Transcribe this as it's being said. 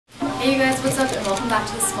Hey you guys, what's up and welcome back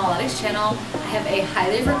to the Smalletics channel. I have a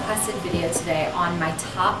highly requested video today on my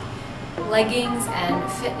top leggings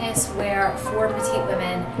and fitness wear for petite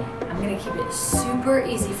women. I'm going to keep it super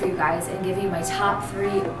easy for you guys and give you my top 3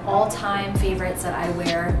 all-time favorites that I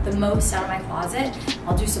wear the most out of my closet.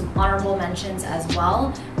 I'll do some honorable mentions as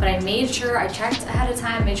well, but I made sure I checked ahead of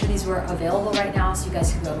time, made sure these were available right now so you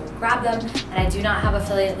guys can go grab them. And I do not have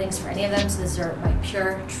affiliate links for any of them, so these are my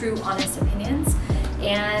pure, true, honest opinions.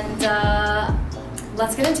 And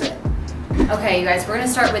let's get into it. Okay, you guys, we're gonna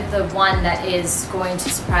start with the one that is going to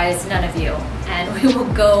surprise none of you, and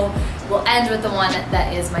we'll end with the one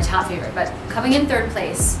that is my top favorite. But coming in 3rd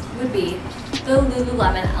place would be the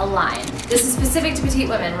Lululemon Align. This is specific to petite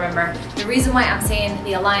women, remember. The reason why I'm saying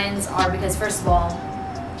the Aligns are because, first of all,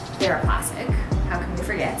 they're a classic. How can we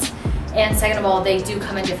forget? And second of all, they do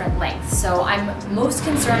come in different lengths. So I'm most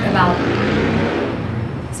concerned about,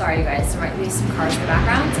 sorry you guys, there might be some cars in the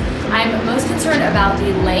background. I'm most concerned about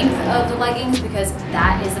the length of the leggings because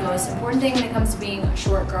that is the most important thing when it comes to being a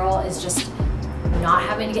short girl, is just not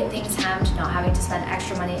having to get things hemmed, not having to spend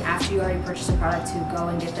extra money after you already purchased a product to go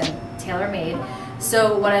and get them tailor-made.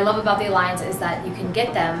 So what I love about the Aligns is that you can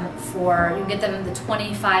get them the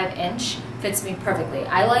 25-inch, fits me perfectly.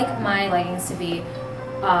 I like my leggings to be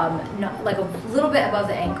like a little bit above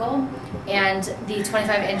the ankle, and the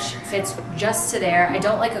 25-inch fits just to there. I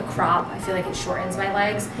don't like a crop. I feel like it shortens my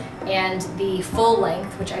legs. And the full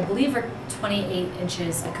length, which I believe are 28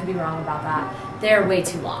 inches, I could be wrong about that, they're way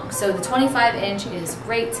too long. So the 25-inch is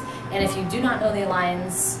great, and if you do not know the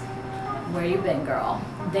Aligns, where you been, girl?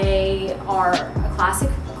 They are a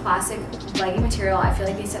classic legging material. I feel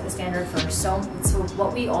like they set the standard for so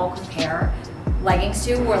what we all compare leggings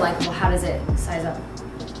to. We're like, well, how does it size up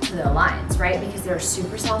to the Aligns, right? Because they're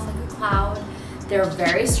super soft like a cloud, they're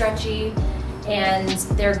very stretchy, and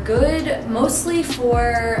they're good mostly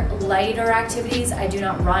for lighter activities. I do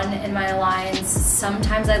not run in my Aligns.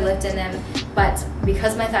 Sometimes I lift in them, but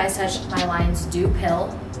because my thighs touch, my Aligns do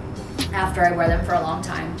pill after I wear them for a long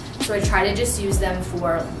time. So I try to just use them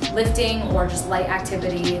for lifting or just light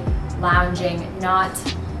activity, lounging, not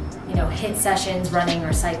hit sessions, running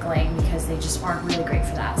or cycling, because they just aren't really great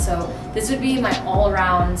for that. So this would be my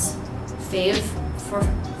all-around fave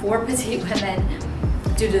for petite women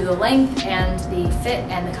due to the length and the fit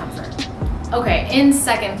and the comfort. Okay, in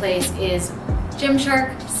 2nd place is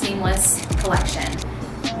Gymshark Seamless Collection.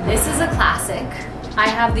 This is a classic. I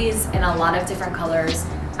have these in a lot of different colors.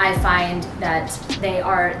 I find that they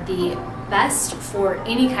are the best for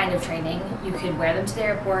any kind of training. You could wear them to the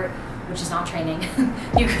airport, which is not training.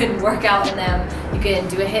 You can work out in them, you can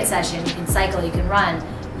do a hit session, you can cycle, you can run,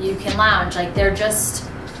 you can lounge. Like, they're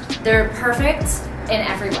perfect in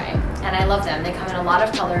every way, and I love them. They come in a lot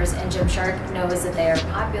of colors, and Gymshark knows that they are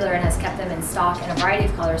popular and has kept them in stock in a variety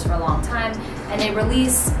of colors for a long time, and they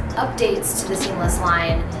release updates to the Seamless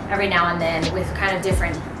line every now and then with kind of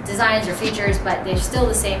different designs or features, but they're still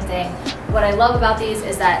the same thing. What I love about these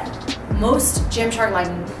is that most Gymshark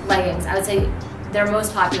leggings, I would say their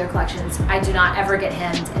most popular collections, I do not ever get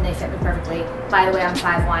hemmed and they fit me perfectly. By the way, I'm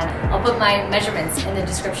 5'1". I'll put my measurements in the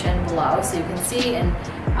description below so you can see and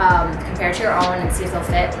compare to your own and see if they'll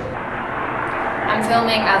fit. I'm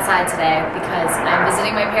filming outside today because I'm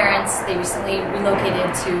visiting my parents. They recently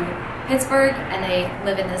relocated to Pittsburgh and they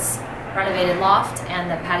live in this renovated loft,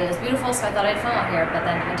 and the patio is beautiful, so I thought I'd film out here, but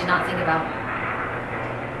then I did not think about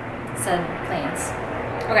said planes.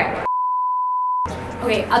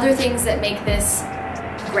 Okay, other things that make this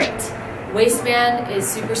great. Waistband is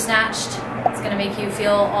super snatched. It's gonna make you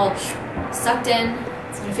feel all sucked in.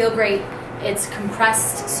 It's gonna feel great. It's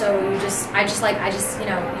compressed, so you just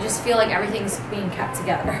feel like everything's being kept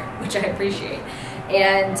together, which I appreciate.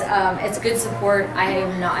 And it's good support. I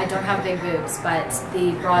don't have big boobs, but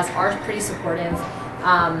the bras are pretty supportive,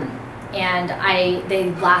 and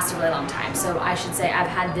they last a really long time. So I should say I've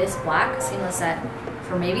had this black seamless set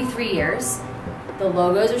for maybe 3 years. The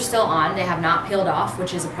logos are still on. They have not peeled off,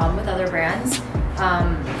 which is a problem with other brands.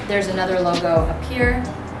 There's another logo up here.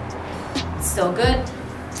 It's still good.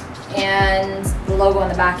 And the logo on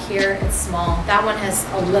the back here, it's small. That one has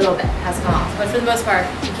a little bit has come off, but for the most part,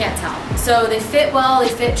 you can't tell. So they fit well, they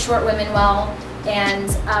fit short women well, and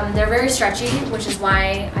they're very stretchy, which is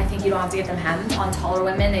why I think you don't have to get them hemmed. On taller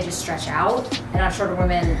women, they just stretch out, and on shorter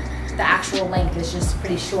women, the actual length is just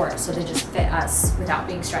pretty short, so they just fit us without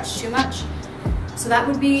being stretched too much. So that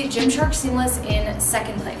would be Gymshark Seamless in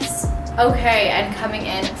 2nd place. Okay, and coming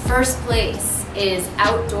in 1st place is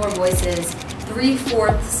Outdoor Voices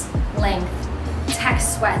 3/4 length tech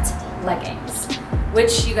sweat leggings,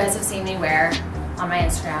 which you guys have seen me wear on my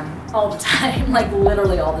Instagram all the time, like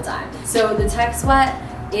literally all the time. So the tech sweat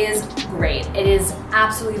is great. It is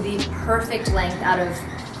absolutely the perfect length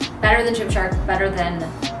better than Gymshark, better than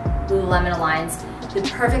Lululemon Aligns, the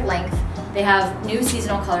perfect length. They have new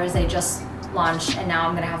seasonal colors they just launched, and now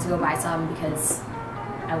I'm gonna have to go buy some because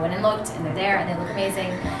I went and looked and they're there and they look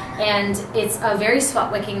amazing. And it's a very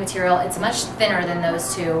sweat wicking material. It's much thinner than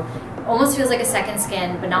those two. Almost feels like a second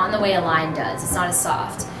skin, but not in the way Align does. It's not as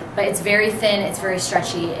soft, but it's very thin, it's very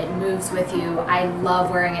stretchy, it moves with you. I love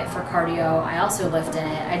wearing it for cardio. I also lift in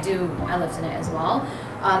it. I lift in it as well.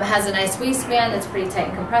 It has a nice waistband that's pretty tight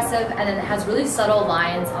and compressive, and then it has really subtle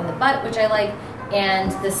lines on the butt, which I like,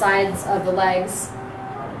 and the sides of the legs.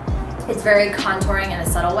 It's very contouring in a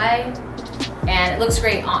subtle way, and it looks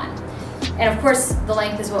great on. And of course, the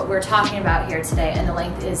length is what we're talking about here today, and the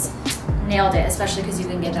length is nailed it, especially because you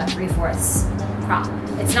can get that 3/4 crop.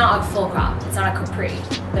 It's not a full crop, it's not a capri,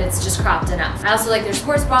 but it's just cropped enough. I also like their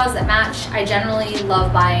sports bras that match. I generally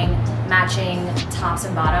love buying matching tops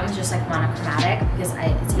and bottoms, just like monochromatic, because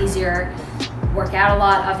it's easier. Work out a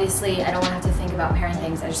lot, obviously. I don't want to have to think about pairing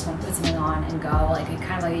things. I just want to put something on and go, like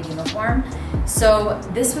kind of like a uniform. So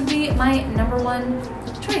this would be my #1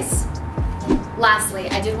 choice. Lastly,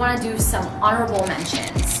 I did want to do some honorable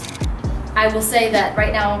mentions. I will say that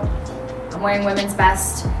right now I'm wearing women's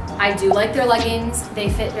best. I do like their leggings. They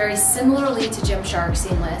fit very similarly to Gymshark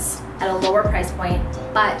seamless at a lower price point,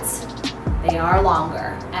 but they are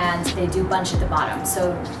longer and they do bunch at the bottom.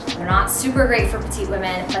 So they're not super great for petite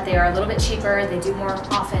women, but they are a little bit cheaper. They do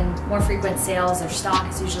more frequent sales. Their stock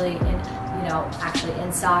is usually actually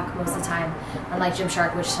in stock most of the time, unlike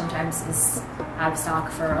Gymshark, which sometimes is out of stock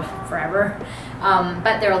for forever.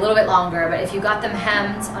 But they're a little bit longer, but if you got them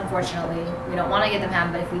hemmed, unfortunately, we don't want to get them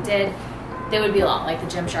hemmed, but if we did, they would be a lot like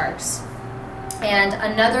the Gymsharks. And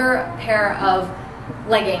another pair of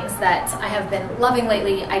leggings that I have been loving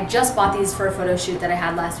lately, I just bought these for a photo shoot that I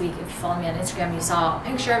had last week. If you follow me on Instagram, you saw a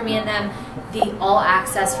picture of me in them, the All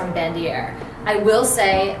Access from Bandier. I will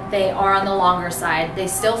say they are on the longer side. They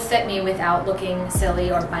still fit me without looking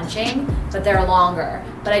silly or bunching, but they're longer.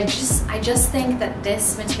 But I just think that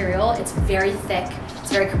this material, it's very thick,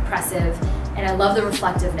 it's very compressive, and I love the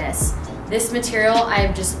reflectiveness. This material,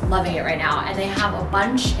 I'm just loving it right now. And they have a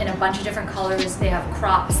bunch in a bunch of different colors. They have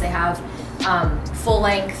crops, they have full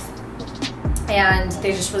length, and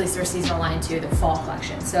they just released their seasonal line too, the fall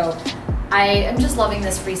collection. So I am just loving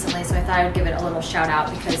this recently, so I thought I would give it a little shout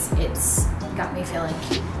out because it's got me feeling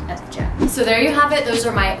cute at the gym. So there you have it. Those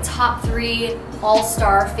are my top 3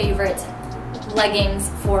 all-star favorite leggings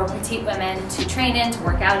for petite women to train in, to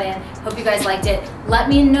work out in. Hope you guys liked it. Let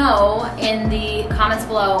me know in the comments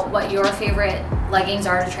below what your favorite leggings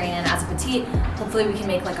are to train in as a petite. Hopefully we can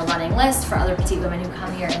make like a running list for other petite women who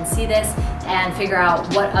come here and see this and figure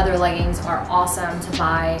out what other leggings are awesome to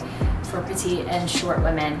buy for petite and short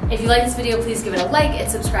women. If you like this video, please give it a like and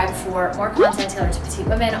subscribe for more content tailored to petite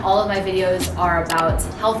women. All of my videos are about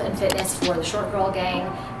health and fitness for the short girl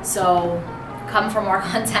gang, so come for more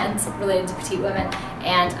content related to petite women,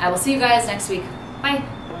 and I will see you guys next week. Bye.